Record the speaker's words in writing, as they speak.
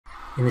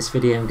In this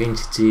video I'm going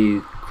to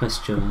do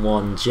question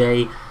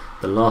 1J,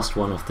 the last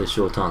one of the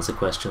short answer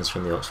questions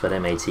from the Oxford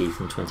MAT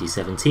from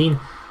 2017.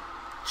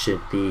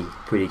 Should be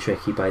pretty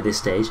tricky by this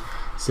stage.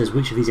 It says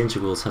which of these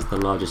integrals has the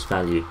largest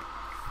value?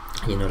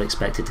 You're not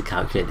expected to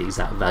calculate the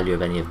exact value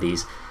of any of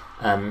these.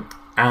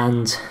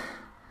 And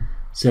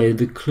so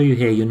the clue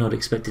here, you're not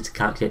expected to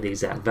calculate the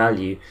exact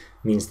value,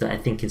 means that I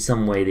think in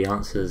some way the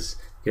answer's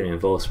going to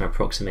involve some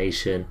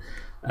approximation.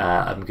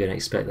 I'm going to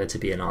expect there to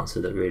be an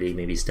answer that really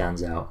maybe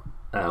stands out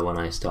when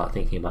I start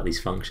thinking about these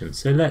functions.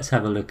 So let's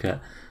have a look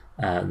at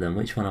them.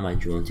 Which one am I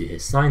drawn to here?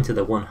 Sine to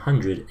the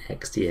 100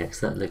 x dx.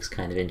 That looks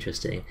kind of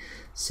interesting.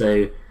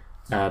 So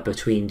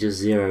between just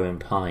 0 and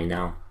pi.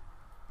 Now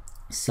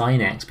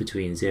sine x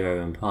between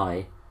 0 and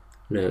pi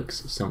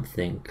looks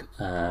something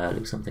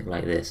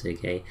like this.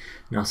 Okay.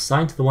 Now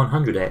sine to the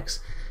 100x,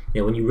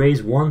 when you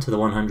raise 1 to the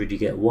 100 you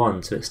get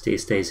 1, so it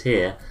stays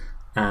here,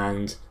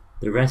 and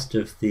the rest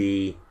of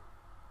the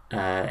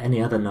any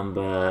other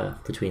number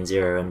between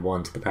 0 and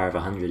 1 to the power of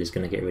 100 is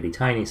going to get really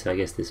tiny, so I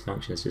guess this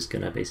function is just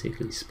going to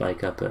basically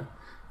spike up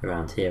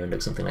around here and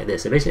look something like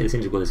this. So basically this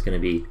integral is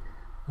going to be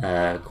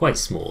quite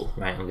small,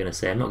 right? I'm not going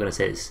to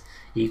say it's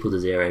equal to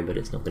 0, but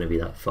it's not going to be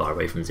that far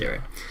away from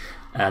 0.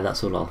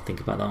 That's all I'll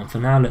think about that one for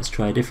now. Let's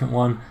try a different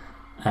one.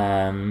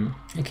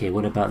 Okay,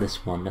 what about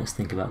this one? Let's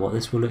think about what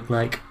this will look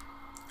like.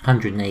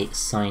 108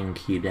 sine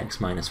cubed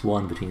x minus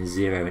 1 between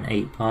 0 and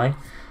 8 pi.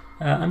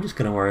 I'm just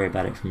going to worry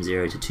about it from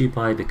 0 to 2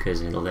 pi because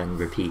it'll then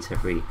repeat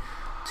every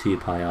 2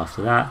 pi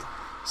after that.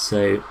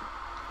 So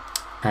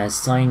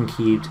sine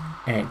cubed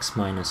x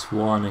minus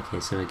 1, okay,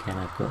 so again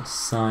I've got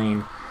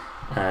sine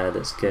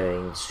that's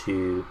going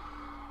to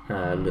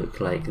look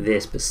like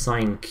this, but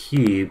sine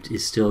cubed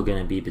is still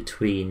going to be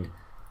between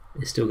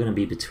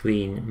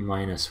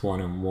minus 1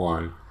 and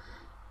 1.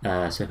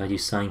 So if I do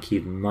sine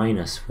cubed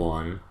minus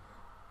 1,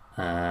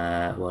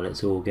 well,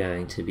 it's all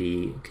going to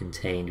be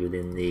contained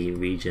within the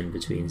region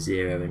between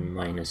 0 and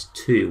minus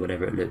 2,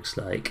 whatever it looks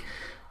like.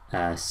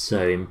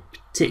 So in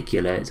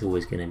particular, it's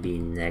always going to be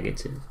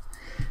negative.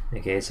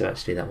 Okay, so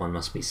actually that one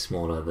must be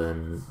smaller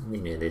than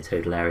the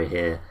total area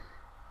here.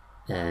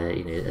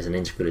 As an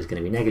integral is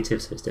going to be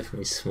negative, so it's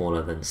definitely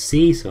smaller than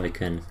c. So I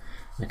can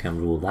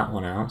rule that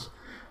one out.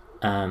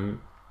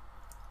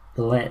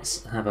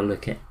 Let's have a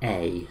look at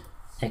a.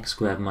 X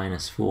squared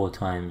minus 4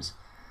 times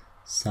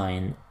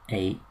sine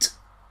 8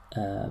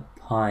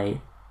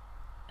 pi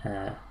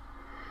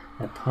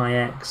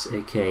x.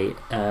 Okay,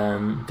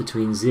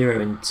 between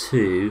 0 and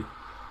 2,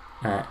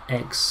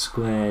 x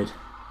squared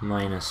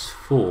minus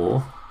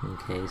 4.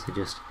 Okay, so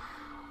just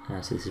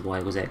so this is y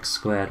equals x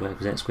squared. Y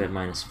equals x squared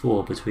minus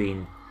 4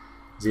 between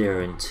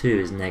 0 and 2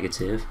 is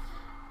negative,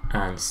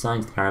 and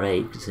sine to the power of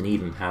 8, it's an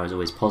even power, is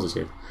always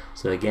positive.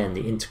 So again,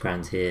 the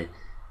integrand here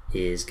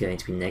is going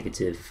to be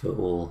negative for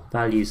all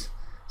values.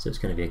 So it's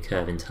going to be a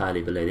curve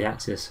entirely below the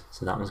axis,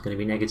 so that one's going to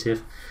be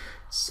negative.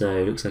 So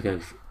it looks like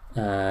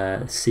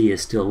C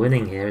is still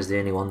winning here, is the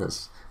only one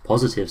that's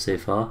positive so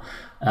far.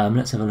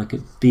 Let's have a look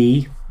at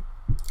B.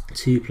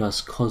 2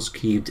 plus cos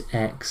cubed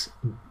x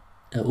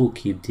all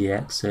cubed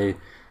dx. So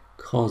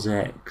cos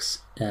x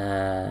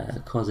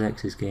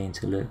is going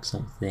to look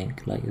something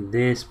like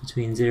this.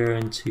 Between 0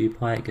 and 2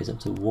 pi it goes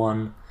up to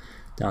 1,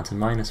 down to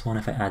minus 1.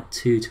 If I add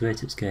 2 to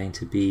it, it's going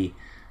to be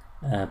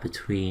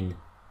between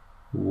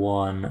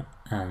 1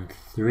 and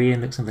 3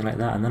 and look something like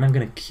that. And then I'm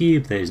going to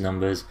cube those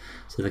numbers,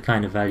 so the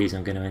kind of values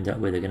I'm going to end up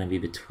with are going to be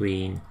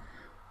between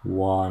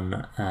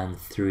 1 and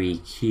 3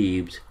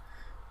 cubed,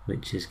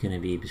 which is going to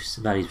be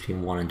values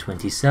between 1 and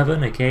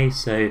 27. Okay,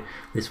 so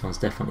this one's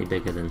definitely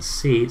bigger than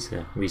c. It's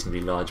a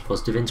reasonably large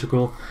positive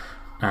integral.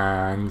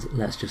 And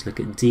let's just look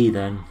at d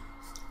then.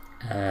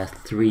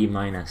 3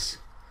 minus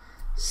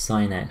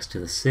sine x to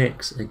the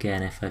 6.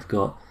 Again, if I've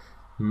got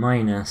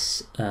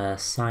minus,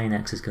 sine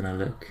x is going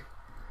to look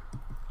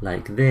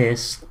like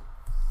this.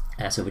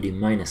 So if we do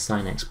minus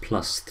sine x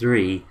plus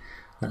 3,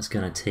 that's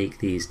going to take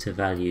these to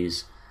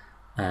values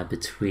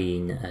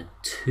between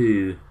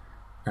 2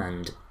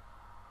 and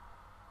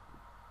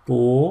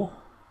 4.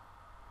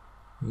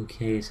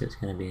 Okay, so it's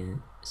going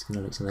to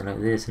look something like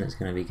this, and it's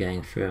going to be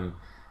going from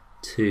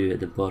 2 at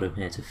the bottom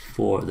here to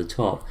 4 at the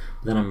top.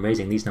 But then I'm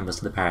raising these numbers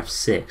to the power of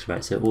 6,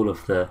 right? So all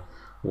of the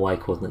y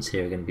coordinates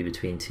here are going to be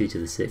between 2 to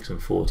the 6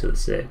 and 4 to the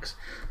 6.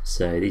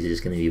 So these are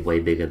just going to be way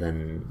bigger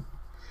than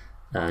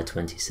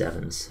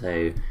 27.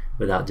 So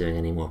without doing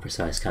any more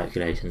precise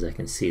calculations, I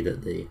can see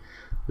that the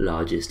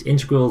largest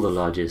integral, the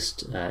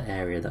largest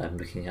area that I'm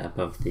looking at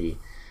above the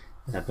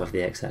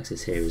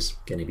x-axis here is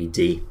going to be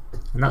d.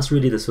 And that's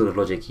really the sort of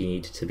logic you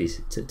need to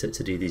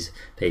do these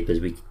papers.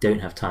 We don't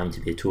have time to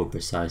be at all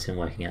precise in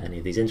working out any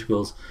of these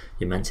integrals.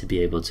 You're meant to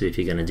be able to, if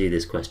you're going to do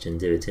this question,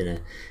 do it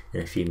in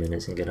a few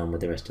minutes and get on with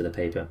the rest of the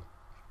paper.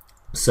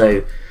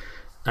 So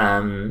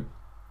I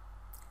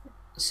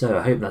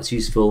hope that's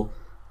useful.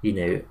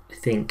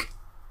 Think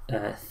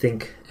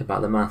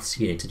about the maths.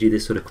 To do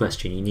this sort of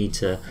question, you need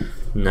to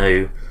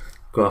know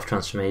graph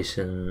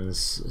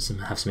transformations,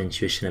 have some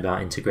intuition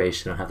about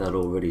integration, or have that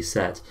all really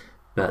set.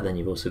 But then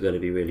you've also got to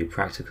be really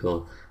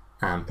practical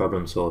and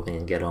problem solving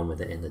and get on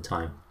with it in the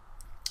time.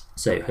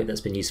 So I hope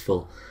that's been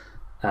useful.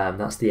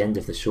 That's the end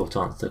of the short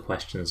answer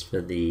questions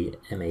for the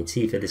MAT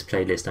for this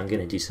playlist. I'm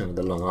going to do some of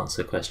the long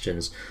answer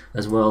questions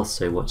as well,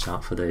 so watch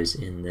out for those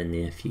in the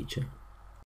near future.